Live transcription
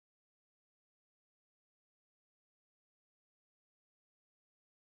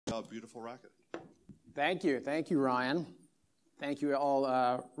Beautiful Racket. Thank you, Ryan. Thank you all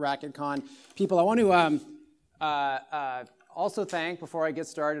RacketCon people. I want to also thank, before I get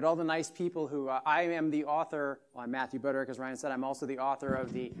started, all the nice people who, I am the author, well, I'm Matthew Butterick, as Ryan said. I'm also the author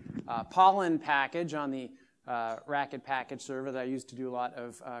of the Pollen package on the Racket package server that I use to do a lot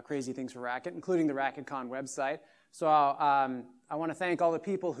of crazy things for Racket, including the RacketCon website. So I want to thank all the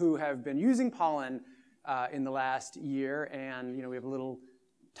people who have been using Pollen in the last year, and we have a little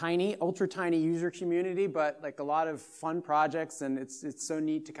tiny, ultra tiny user community, but like a lot of fun projects, and it's so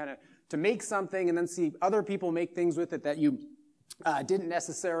neat to kind of to make something and then see other people make things with it that you didn't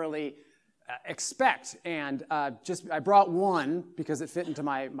necessarily expect. And I brought one because it fit into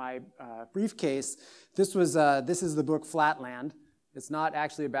my briefcase. This is the book Flatland. It's not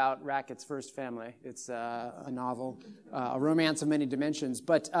actually about Racket's first family. It's a novel, a romance of many dimensions.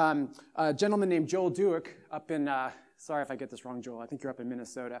 But a gentleman named Joel Duick up in, sorry if I get this wrong, Joel, I think you're up in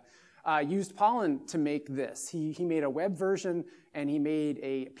Minnesota, used Pollen to make this. He made a web version, and he made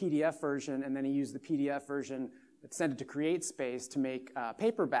a PDF version, and then he used the PDF version, sent it to CreateSpace to make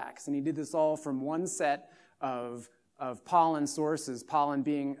paperbacks. And he did this all from one set of Pollen sources, Pollen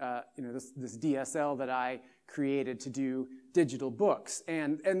being this DSL that I created to do digital books.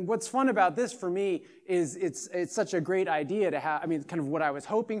 And what's fun about this for me is it's such a great idea to have, kind of what I was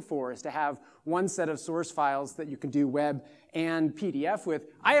hoping for is to have one set of source files that you can do web and PDF with.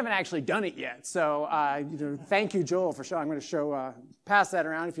 I haven't actually done it yet, so thank you, Joel, for showing. I'm going to pass that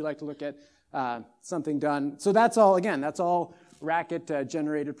around if you'd like to look at something done. So that's all, again, that's all Racket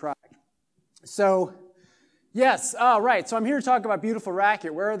generated product. So yes, right, so I'm here to talk about Beautiful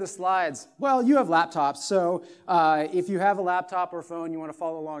Racket. Where are the slides? Well, you have laptops, so if you have a laptop or phone, you want to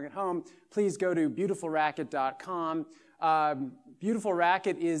follow along at home, please go to beautifulracket.com. Beautiful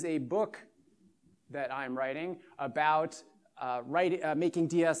Racket is a book that I'm writing about making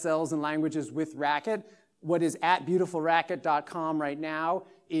DSLs and languages with Racket. What is at beautifulracket.com right now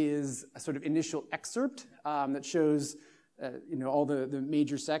is a sort of initial excerpt that shows all the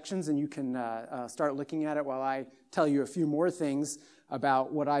major sections, and you can start looking at it while I tell you a few more things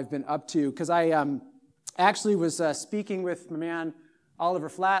about what I've been up to. Because I actually was speaking with my man Oliver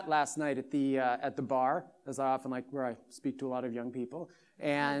Flatt last night at the bar, as I often like, where I speak to a lot of young people,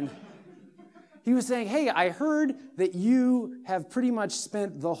 and he was saying, hey, I heard that you have pretty much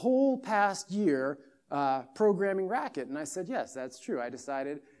spent the whole past year programming Racket. And I said, yes, that's true. I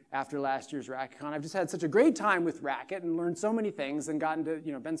decided after last year's RacketCon, I've just had such a great time with Racket and learned so many things and gotten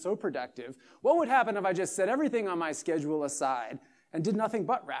to, been so productive. What would happen if I just set everything on my schedule aside and did nothing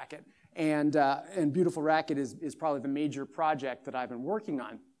but Racket? And Beautiful Racket is probably the major project that I've been working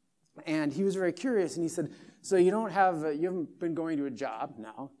on. And he was very curious, and he said, so you haven't been going to a job?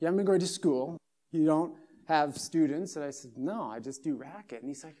 No. You haven't been going to school? You don't have students? And I said, no, I just do Racket. And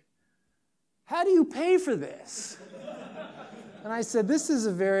he's like, how do you pay for this? And I said, this is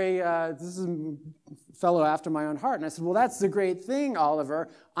a fellow after my own heart. And I said, well, that's the great thing, Oliver.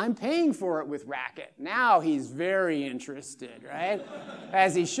 I'm paying for it with Racket. Now he's very interested, right?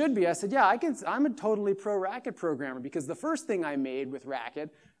 As he should be. I said, yeah, I'm a totally pro Racket programmer, because the first thing I made with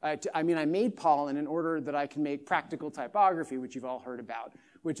Racket, I made Pollen in order that I can make practical typography, which you've all heard about,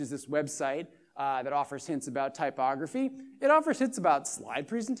 which is this website that offers hints about typography. It offers hints about slide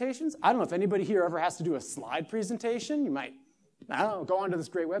presentations. I don't know if anybody here ever has to do a slide presentation. You might, I don't know, go onto this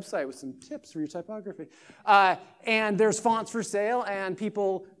great website with some tips for your typography. And there's fonts for sale, and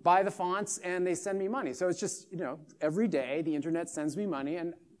people buy the fonts, and they send me money. So it's just, every day the internet sends me money,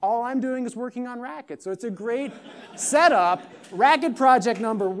 and all I'm doing is working on Racket. So it's a great setup. Racket project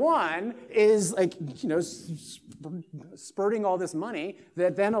number one is like, spurting all this money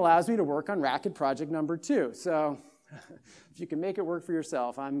that then allows me to work on Racket project number two. So if you can make it work for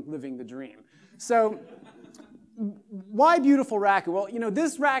yourself, I'm living the dream. So why Beautiful Racket? Well,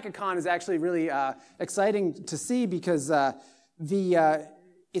 this RacketCon is actually really exciting to see, because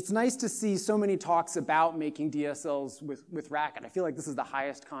it's nice to see so many talks about making DSLs with Racket. I feel like this is the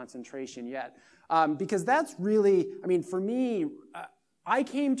highest concentration yet. Because that's really, for me, I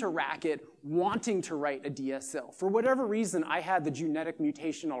came to Racket wanting to write a DSL. For whatever reason, I had the genetic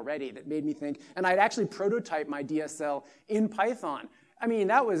mutation already that made me think, and I'd actually prototyped my DSL in Python.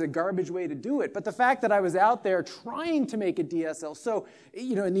 That was a garbage way to do it. But the fact that I was out there trying to make a DSL, so,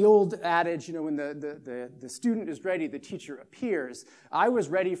 in the old adage, when the student is ready, the teacher appears, I was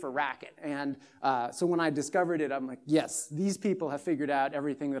ready for Racket. And so when I discovered it, I'm like, yes, these people have figured out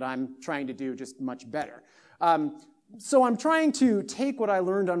everything that I'm trying to do just much better. So I'm trying to take what I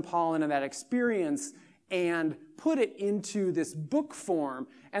learned on Pollen and that experience and put it into this book form.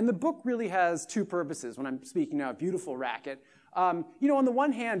 And the book really has two purposes when I'm speaking now of Beautiful Racket. On the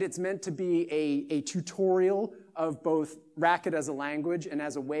one hand, it's meant to be a tutorial of both Racket as a language and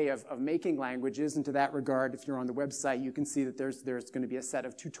as a way of making languages. And to that regard, if you're on the website, you can see that there's going to be a set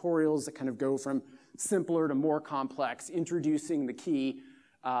of tutorials that kind of go from simpler to more complex, introducing the key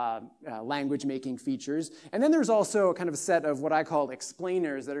language-making features. And then there's also kind of a set of what I call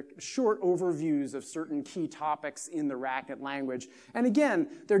explainers that are short overviews of certain key topics in the Racket language. And again,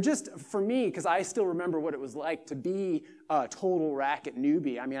 they're just, for me, because I still remember what it was like to be a total Racket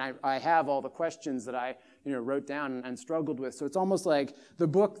newbie. I mean, I have all the questions that I wrote down and struggled with. So it's almost like the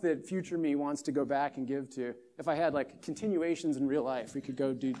book that future me wants to go back and give to. If I had like continuations in real life, we could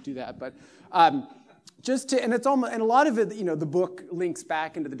go do that. But and it's almost, and a lot of it, the book links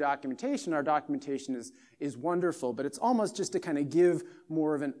back into the documentation. Our documentation is wonderful, but it's almost just to kind of give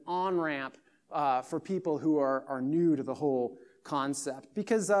more of an on-ramp for people who are new to the whole concept.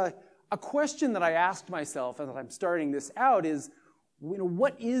 Because a question that I asked myself as I'm starting this out is,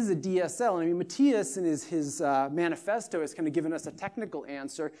 what is a DSL? I mean, Matthias in his manifesto has kind of given us a technical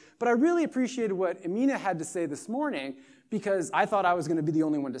answer, but I really appreciated what Amina had to say this morning, because I thought I was going to be the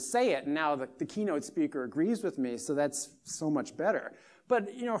only one to say it, and now the keynote speaker agrees with me, so that's so much better. But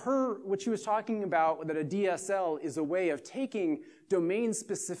what she was talking about, that a DSL is a way of taking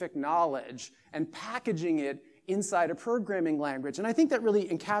domain-specific knowledge and packaging it inside a programming language. And I think that really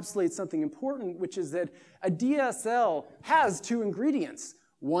encapsulates something important, which is that a DSL has two ingredients.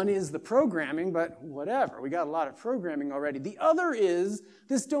 One is the programming, but whatever, we got a lot of programming already. The other is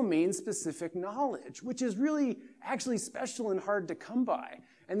this domain-specific knowledge, which is really actually special and hard to come by.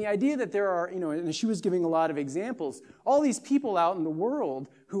 And the idea that there are, and she was giving a lot of examples, all these people out in the world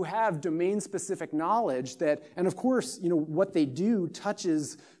who have domain-specific knowledge that, and of course, what they do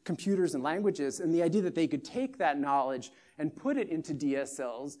touches computers and languages, and the idea that they could take that knowledge and put it into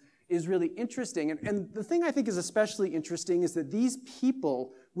DSLs is really interesting. And the thing I think is especially interesting is that these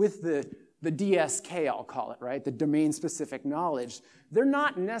people with the DSK, I'll call it, right, the domain-specific knowledge, they're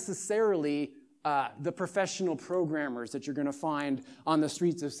not necessarily the professional programmers that you're going to find on the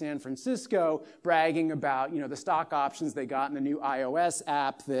streets of San Francisco bragging about, the stock options they got in the new iOS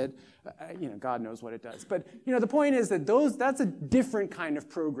app that, God knows what it does. But, the point is that that's a different kind of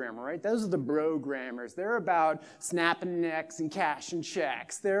programmer, right? Those are the brogrammers. They're about snapping necks and cashing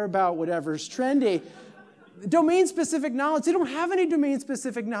checks. They're about whatever's trendy. Domain-specific knowledge, they don't have any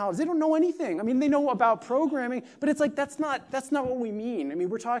domain-specific knowledge. They don't know anything. I mean, they know about programming, but it's like that's not what we mean. I mean,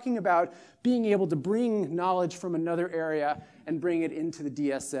 we're talking about being able to bring knowledge from another area and bring it into the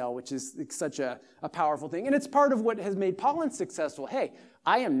DSL, which is such a powerful thing. And it's part of what has made Pollen successful. Hey,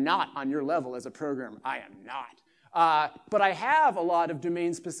 I am not on your level as a programmer. I am not. But I have a lot of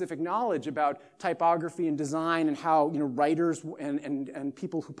domain-specific knowledge about typography and design and how writers and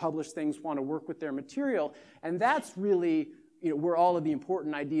people who publish things want to work with their material. And that's really where all of the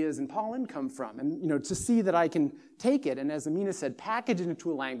important ideas in Pollen come from. And to see that I can take it and, as Amina said, package it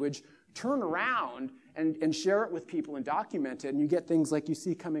into a language, turn around and share it with people and document it, and you get things like you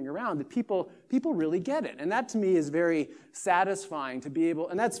see coming around that people really get it. And that to me is very satisfying to be able,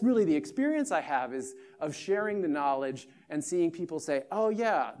 and that's really the experience I have, is of sharing the knowledge and seeing people say, oh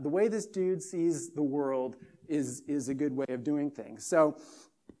yeah, the way this dude sees the world is a good way of doing things. So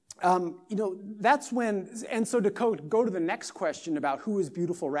that's when, and so to go to the next question about who is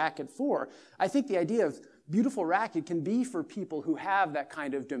Beautiful Racket for, I think the idea of Beautiful Racket can be for people who have that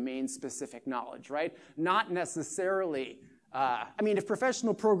kind of domain-specific knowledge, right? Not necessarily, I mean, if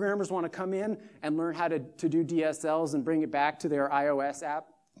professional programmers want to come in and learn how to do DSLs and bring it back to their iOS app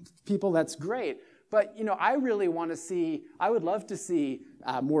people, that's great. But, I really want to see, I would love to see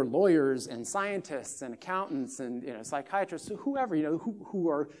more lawyers and scientists and accountants and, psychiatrists, whoever, who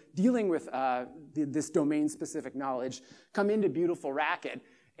are dealing with this domain-specific knowledge come into Beautiful Racket.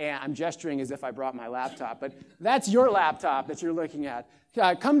 And I'm gesturing as if I brought my laptop, but that's your laptop that you're looking at.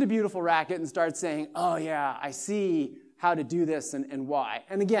 Come to Beautiful Racket and start saying, oh yeah, I see how to do this and why.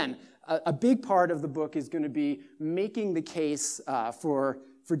 And again, a big part of the book is going to be making the case for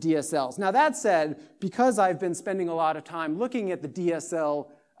DSLs. Now that said, because I've been spending a lot of time looking at the DSL,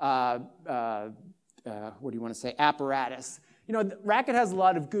 apparatus, Racket has a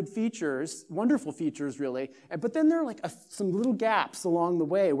lot of good features, wonderful features really, but then there are like some little gaps along the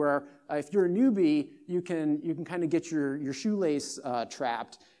way where if you're a newbie, you can kind of get your shoelace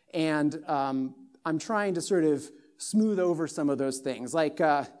trapped. And I'm trying to sort of smooth over some of those things. Like,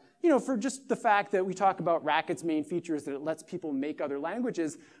 for just the fact that we talk about Racket's main feature is that it lets people make other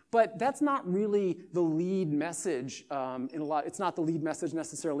languages, but that's not really the lead message it's not the lead message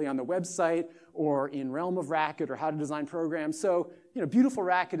necessarily on the website or in Realm of Racket or how to design programs. So, Beautiful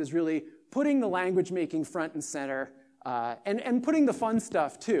Racket is really putting the language making front and center, and putting the fun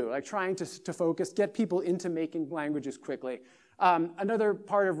stuff too, like trying to focus, get people into making languages quickly. Another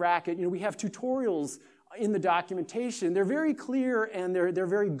part of Racket, we have tutorials in the documentation. They're very clear and they're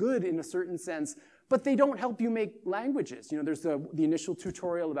very good in a certain sense, but they don't help you make languages. There's the initial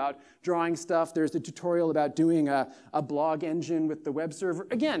tutorial about drawing stuff. There's the tutorial about doing a blog engine with the web server.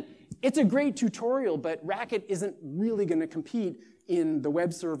 Again, it's a great tutorial, but Racket isn't really going to compete in the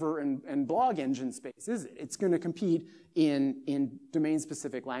web server and blog engine space, is it? It's going to compete in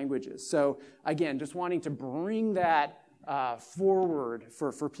domain-specific languages. So again, just wanting to bring that forward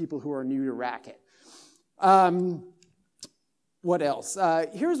for people who are new to Racket. What else?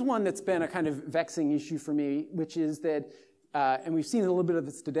 Here's one that's been a kind of vexing issue for me, which is that, and we've seen a little bit of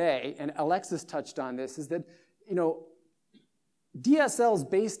this today, and Alexis touched on this, is that,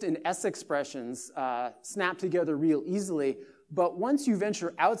 DSLs based in S expressions snap together real easily, but once you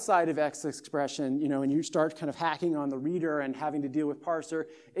venture outside of X expression, and you start kind of hacking on the reader and having to deal with parser,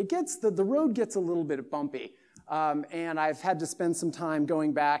 the road gets a little bit bumpy. And I've had to spend some time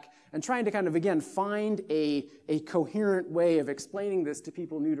going back and trying to kind of, again, find a coherent way of explaining this to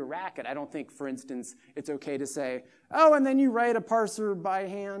people new to Racket. I don't think, for instance, it's okay to say, oh, and then you write a parser by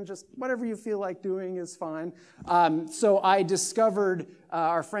hand, just whatever you feel like doing is fine. So I discovered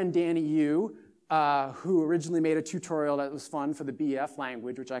our friend Danny Yu, who originally made a tutorial that was fun for the BF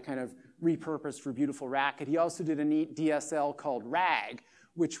language, which I kind of repurposed for Beautiful Racket. He also did a neat DSL called RAG,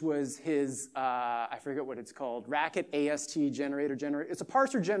 which was his, I forget what it's called, Racket AST generator. It's a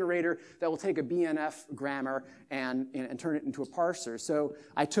parser generator that will take a BNF grammar and turn it into a parser. So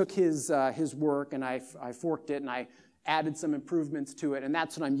I took his work and I forked it and I added some improvements to it, and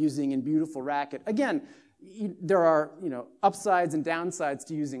that's what I'm using in Beautiful Racket. Again, there are upsides and downsides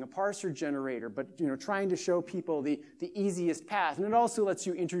to using a parser generator, but trying to show people the easiest path, and it also lets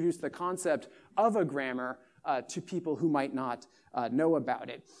you introduce the concept of a grammar to people who might not know about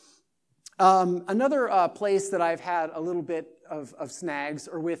it. Another place that I've had a little bit of snags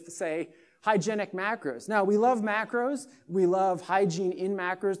are with, say, hygienic macros. Now, we love macros. We love hygiene in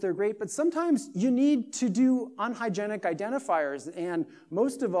macros. They're great, but sometimes you need to do unhygienic identifiers, and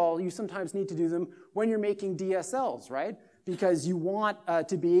most of all, you sometimes need to do them when you're making DSLs, right? Because you want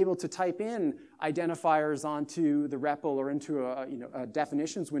to be able to type in identifiers onto the REPL or into a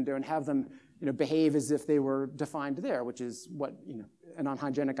definitions window and have them behave as if they were defined there, which is what an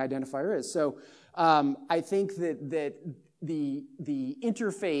unhygienic identifier is. So I think that the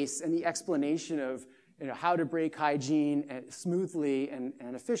interface and the explanation of how to break hygiene smoothly and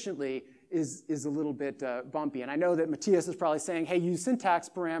efficiently is a little bit bumpy. And I know that Matthias is probably saying, hey, use syntax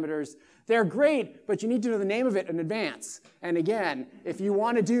parameters. They're great, but you need to know the name of it in advance. And again, if you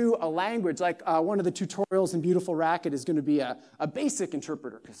want to do a language, like one of the tutorials in Beautiful Racket is going to be a basic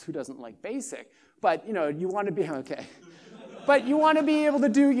interpreter, because who doesn't like basic? But you want to be, okay. But you want to be able to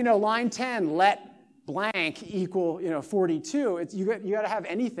do, line 10, let blank equal 42. You got to have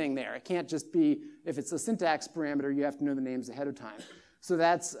anything there. It can't just be, if it's a syntax parameter, you have to know the names ahead of time. So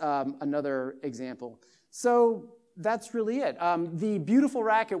that's another example. So that's really it. The Beautiful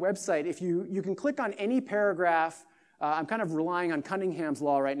Racket website, if you can click on any paragraph. I'm kind of relying on Cunningham's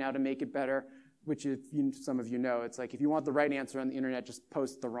law right now to make it better, which if some of you know, it's like if you want the right answer on the internet, just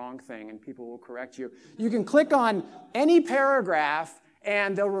post the wrong thing and people will correct you. You can click on any paragraph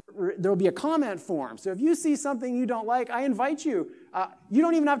and there'll be a comment form. So if you see something you don't like, I invite you. You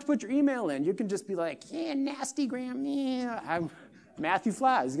don't even have to put your email in. You can just be like, yeah, nasty gram, yeah. I'm Matthew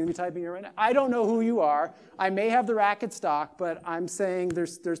Flaz is going to be typing it right now. I don't know who you are. I may have the Racket stock, but I'm saying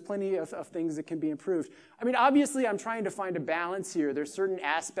there's plenty of things that can be improved. I mean, obviously, I'm trying to find a balance here. There's certain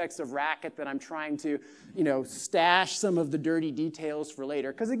aspects of Racket that I'm trying to, stash some of the dirty details for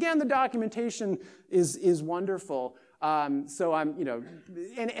later. Because again, the documentation is wonderful. So I'm,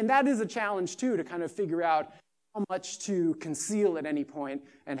 and that is a challenge too, to kind of figure out how much to conceal at any point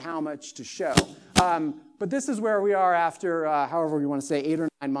and how much to show. But this is where we are after, however we want to say, 8 or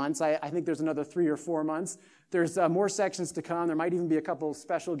 9 months. I think there's another 3 or 4 months. There's more sections to come. There might even be a couple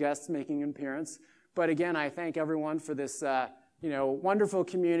special guests making an appearance. But again, I thank everyone for this wonderful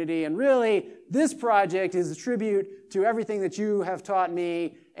community. And really, this project is a tribute to everything that you have taught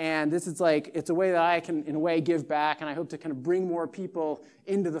me. And this is it's a way that I can, in a way, give back. And I hope to kind of bring more people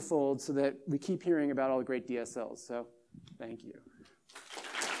into the fold so that we keep hearing about all the great DSLs. So thank you.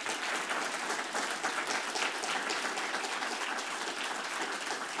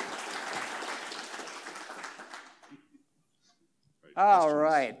 All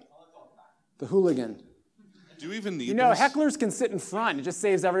right. The hooligan. Do you even need You know, this? hecklers can sit in front. It just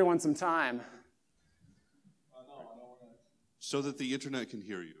saves everyone some time. So that the internet can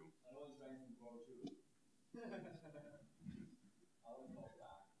hear you.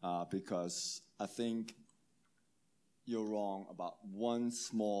 Because I think you're wrong about one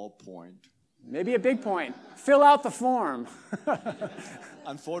small point. Maybe a big point. Fill out the form.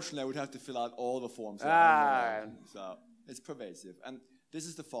 Unfortunately, I would have to fill out all the forms. So it's pervasive. And this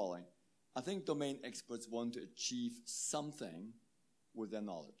is the following. I think domain experts want to achieve something with their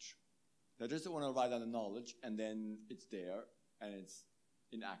knowledge. They just don't want to write down the knowledge and then it's there and it's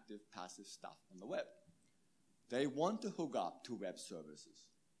inactive, passive stuff on the web. They want to hook up to web services,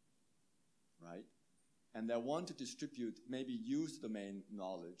 right? And they want to distribute, maybe use domain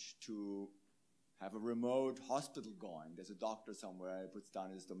knowledge to have a remote hospital going. There's a doctor somewhere who puts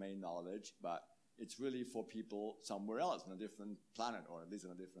down his domain knowledge, but it's really for people somewhere else on a different planet or at least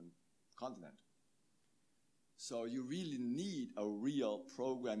on a different continent. So you really need a real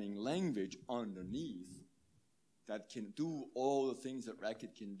programming language underneath that can do all the things that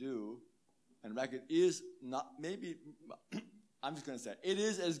Racket can do. And Racket is not, maybe, I'm just going to say, it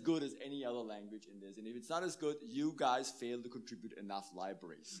is as good as any other language in this. And if it's not as good, you guys failed to contribute enough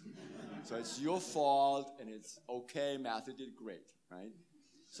libraries. So it's your fault, and it's okay, Matthew did great, right?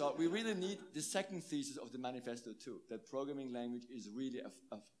 So we really need the second thesis of the manifesto too, that programming language is really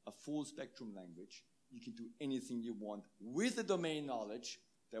a full spectrum language. You can do anything you want with the domain knowledge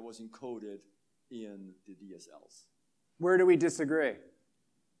that was encoded in the DSLs. Where do we disagree?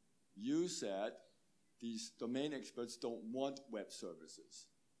 You said these domain experts don't want web services.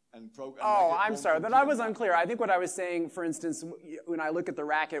 Oh, I'm sorry. That I was unclear. I think what I was saying, for instance, when I look at the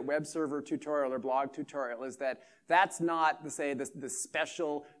Racket web server tutorial or blog tutorial, is that that's not, the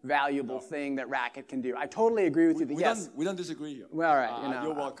special, valuable thing that Racket can do. I totally agree with you. Yes. We don't disagree here. Well, all right.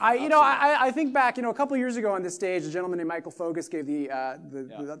 You're welcome. I think back, a couple years ago on this stage, a gentleman named Michael Fogus gave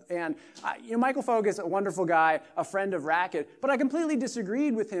Michael Fogus, a wonderful guy, a friend of Racket, but I completely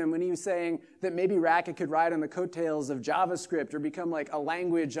disagreed with him when he was saying that maybe Racket could ride on the coattails of JavaScript or become like a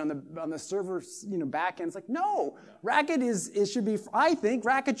language on the server, back end. It's like, no, Racket should be, I think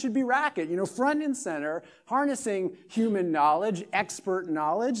Racket should be Racket, front and center, harnessing human knowledge, expert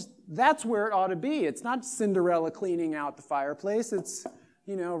knowledge. That's where it ought to be. It's not Cinderella cleaning out the fireplace. It's,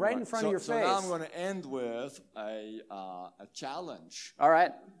 right in front of your face. So now I'm going to end with a challenge. All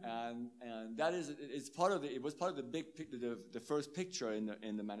right. And that is, it was part of the big, the first picture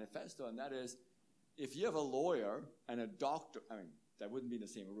in the manifesto, and that is, if you have a lawyer and a doctor, that wouldn't be in the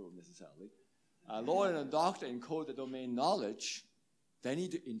same room necessarily. A lawyer and a doctor encode the domain knowledge. They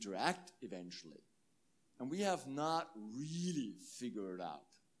need to interact eventually. And we have not really figured out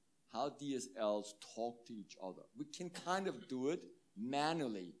how DSLs talk to each other. We can kind of do it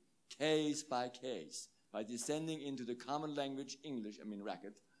manually, case by case, by descending into the common language English,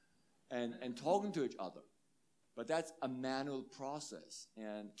 Racket, and talking to each other. But that's a manual process.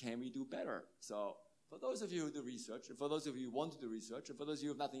 And can we do better? So for those of you who do research, and for those of you who want to do research, and for those of you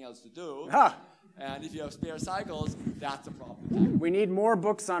who have nothing else to do, and if you have spare cycles, that's a problem. We need more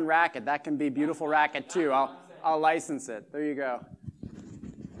books on Racket. That can be Beautiful Racket too. I'll license it. There you go.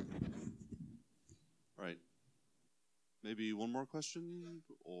 All right. Maybe one more question,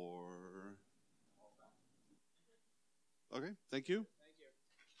 or? Okay, thank you.